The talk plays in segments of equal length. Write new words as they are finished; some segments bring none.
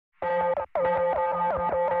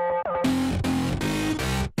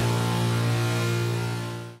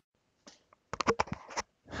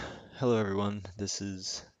Hello everyone, this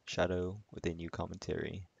is Shadow with a new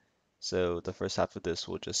commentary. So the first half of this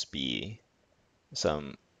will just be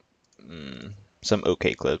some mm, some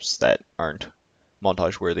okay clips that aren't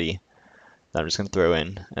montage worthy that I'm just gonna throw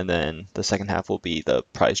in, and then the second half will be the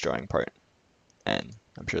prize drawing part, and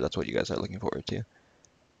I'm sure that's what you guys are looking forward to.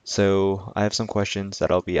 So I have some questions that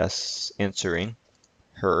I'll be answering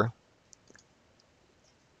her.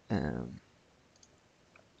 Um,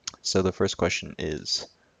 so the first question is,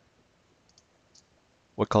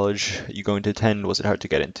 what college are you going to attend? Was it hard to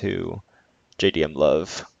get into? JDM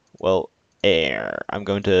Love. Well, I'm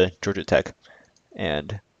going to Georgia Tech,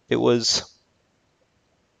 and it was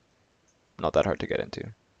not that hard to get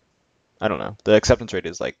into. I don't know. The acceptance rate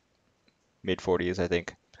is like mid 40s, I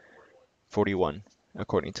think. 41,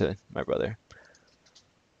 according to my brother.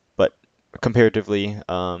 But comparatively, it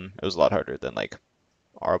was a lot harder than like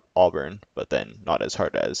Auburn, but then not as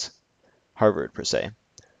hard as Harvard per se.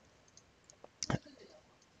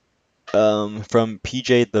 From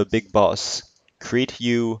PJ the Big Boss, create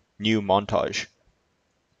you new montage.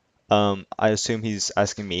 I assume he's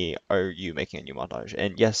asking me, are you making a new montage?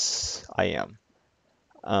 And yes, I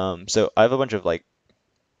am. So I have a bunch of like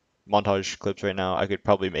montage clips right now. I could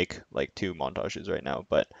probably make like two montages right now,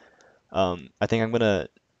 but I think I'm gonna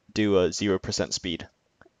do a 0% speed,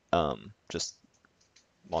 just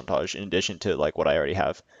montage in addition to like what I already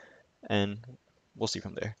have, and we'll see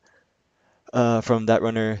from there. From that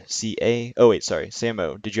runner CA. Oh wait, sorry,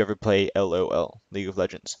 Samo. Did you ever play LOL, League of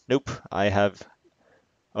Legends? Nope, I have,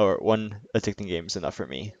 or one addicting game is enough for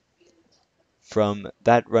me. From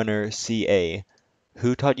that runner CA.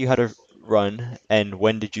 Who taught you how to run, and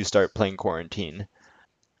when did you start playing Quarantine?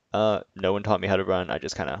 No one taught me how to run. I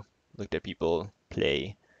just kind of looked at people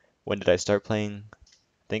play. When did I start playing?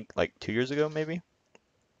 I think like 2 years ago, maybe.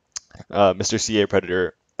 Mr. CA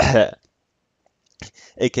Predator,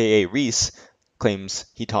 aka Reese, claims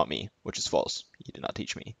he taught me, which is false. He did not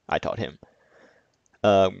teach me. I taught him.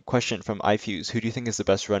 Question from iFuse. Who do you think is the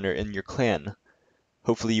best runner in your clan?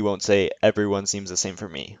 Hopefully you won't say everyone seems the same for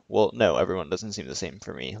me. Well, no, everyone doesn't seem the same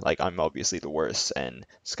for me. Like, I'm obviously the worst, and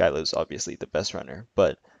Skylo's obviously the best runner.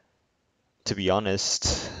 But to be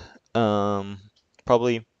honest, um,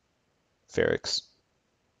 probably Ferrix.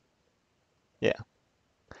 Yeah.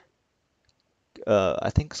 I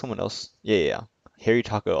think someone else. Yeah. Harry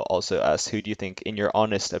Taco also asked, who do you think, in your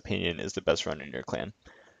honest opinion, is the best runner in your clan?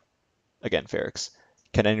 Again, Ferrix.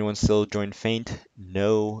 Can anyone still join Faint?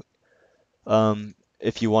 No.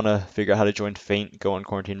 If you want to figure out how to join Faint, go on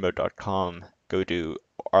quarantinemode.com, go to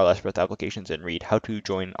Our Last Breath applications and read how to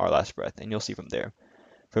join Our Last Breath, and you'll see from there.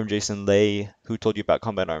 From Jason Lay, who told you about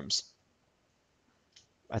combat arms?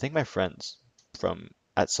 I think my friends from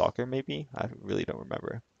at soccer, maybe? I really don't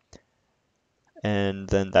remember. And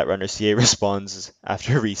then that runner CA responds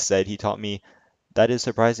after Reese said he taught me, that is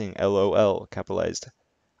surprising, LOL, capitalized.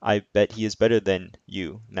 I bet he is better than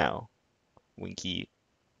you now. Winky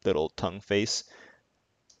little tongue face.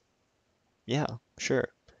 Yeah, sure.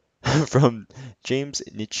 From James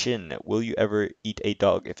Nichin, will you ever eat a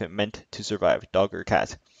dog if it meant to survive, dog or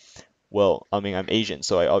cat? Well, I mean, I'm Asian,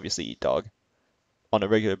 so I obviously eat dog on a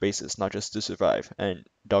regular basis, not just to survive. And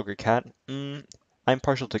dog or cat? I'm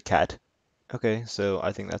partial to cat. Okay, so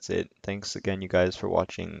I think that's it. Thanks again, you guys, for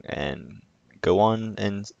watching, and go on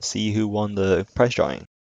and see who won the prize drawing.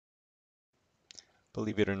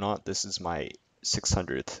 Believe it or not, this is my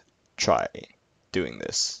 600th try doing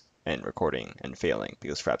this and recording and failing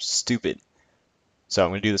because fraps is stupid. So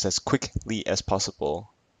I'm going to do this as quickly as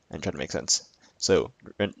possible and try to make sense. So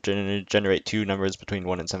generate two numbers between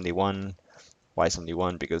 1 and 71. Why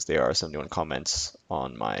 71? Because there are 71 comments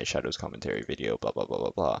on my Shadows commentary video, blah, blah, blah, blah,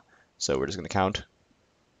 blah. So we're just going to count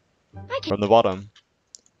from the bottom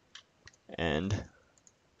and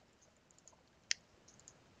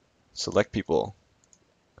select people.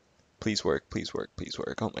 Please work, please work, please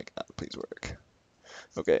work. Oh my god, please work.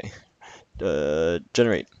 Okay.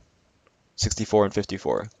 Generate 64 and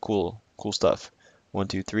 54. Cool, cool stuff. 1,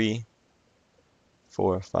 2, 3,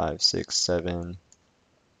 4, 5, 6, 7,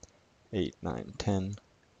 8, 9, 10,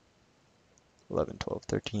 11, 12,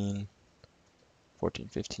 13, 14,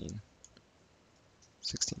 15,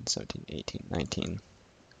 16, 17, 18, 19,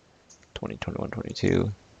 20, 21,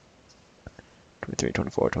 22, 23,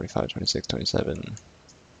 24, 25, 26, 27,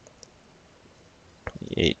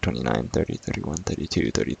 28, 29, 30, 31,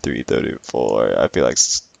 32, 33, 34. I feel like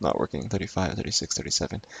it's not working. 35, 36,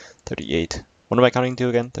 37, 38. What am I counting to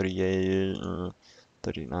again? 38,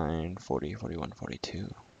 39, 40, 41,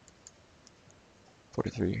 42,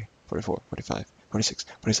 43, 44, 45, 46,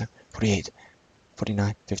 47, 48,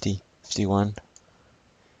 49, 50, 51,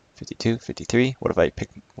 52, 53. What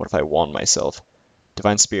if I won myself?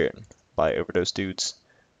 Divine Spirit by Overdose Dudes.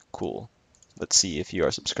 Cool. Let's see if you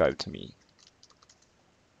are subscribed to me.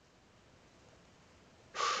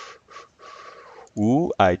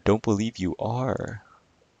 Ooh, I don't believe you are.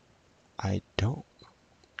 I don't.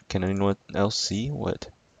 Can anyone else see what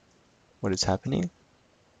is happening?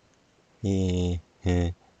 He's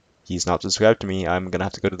not subscribed to me. I'm gonna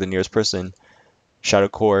have to go to the nearest person.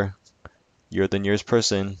 ShadowQuar, you're the nearest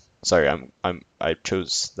person. Sorry, I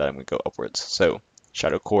chose that I'm gonna go upwards. So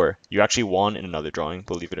ShadowQuar, you actually won in another drawing,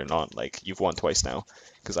 believe it or not. Like you've won twice now,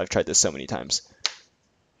 because I've tried this so many times.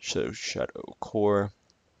 So ShadowQuar,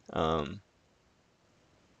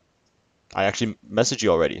 I actually messaged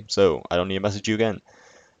you already, so I don't need to message you again.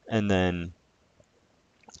 And then,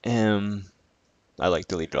 I like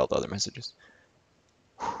deleted all the other messages.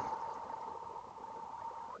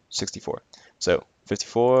 64. So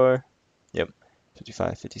 54, yep,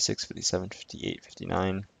 55, 56, 57, 58,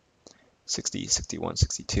 59, 60, 61,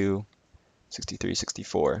 62, 63,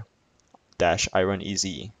 64. Dash I run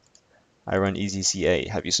easy. I run easy CA.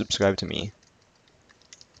 Have you subscribed to me?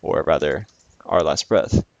 Or rather, our last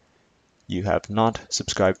breath. You have not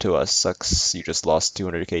subscribed to us. Sucks. You just lost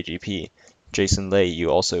 200k GP. Jason Lay, you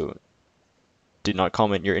also did not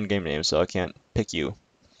comment your in-game name, so I can't pick you.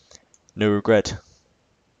 No regret.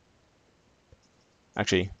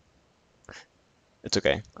 Actually, it's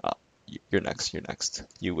okay. You're next. You're next.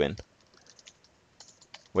 You win.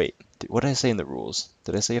 Wait, what did I say in the rules?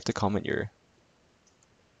 Did I say you have to comment your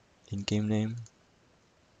in-game name?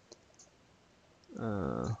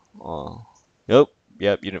 Oh. Nope.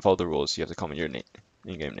 Yep, you didn't follow the rules. You have to comment your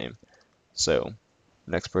in-game name. So,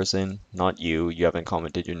 next person, not you. You haven't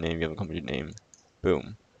commented your name. You haven't commented your name.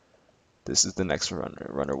 Boom. This is the next runner.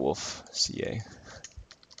 Runner Wolf CA.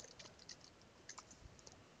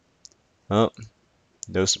 Oh,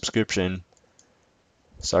 no subscription.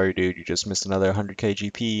 Sorry, dude. You just missed another 100k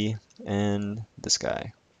GP. And this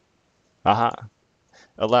guy. Aha.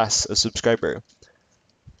 Alas, a subscriber.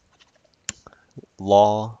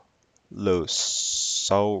 Lawlosaurus.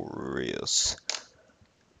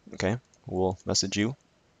 Okay, we'll message you.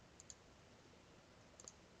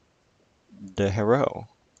 The hero.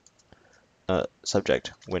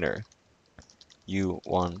 Subject, winner. You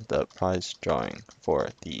won the prize drawing for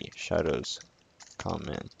the Shadows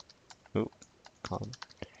comment. Ooh, comment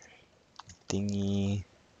thingy.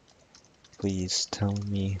 Please tell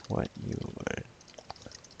me what you were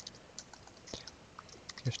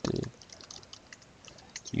gifted.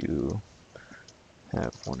 You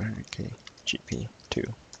have 100k GP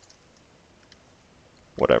too.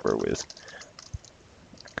 Whatever with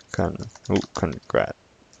congrats.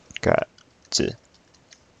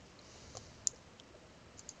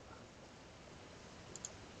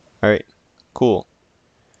 Alright, cool.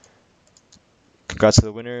 Congrats to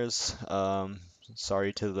the winners.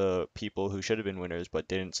 Sorry to the people who should have been winners but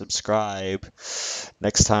didn't subscribe.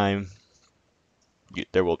 Next time,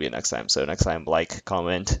 there will be a next time. So next time, like,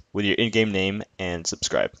 comment with your in-game name, and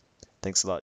subscribe. Thanks a lot.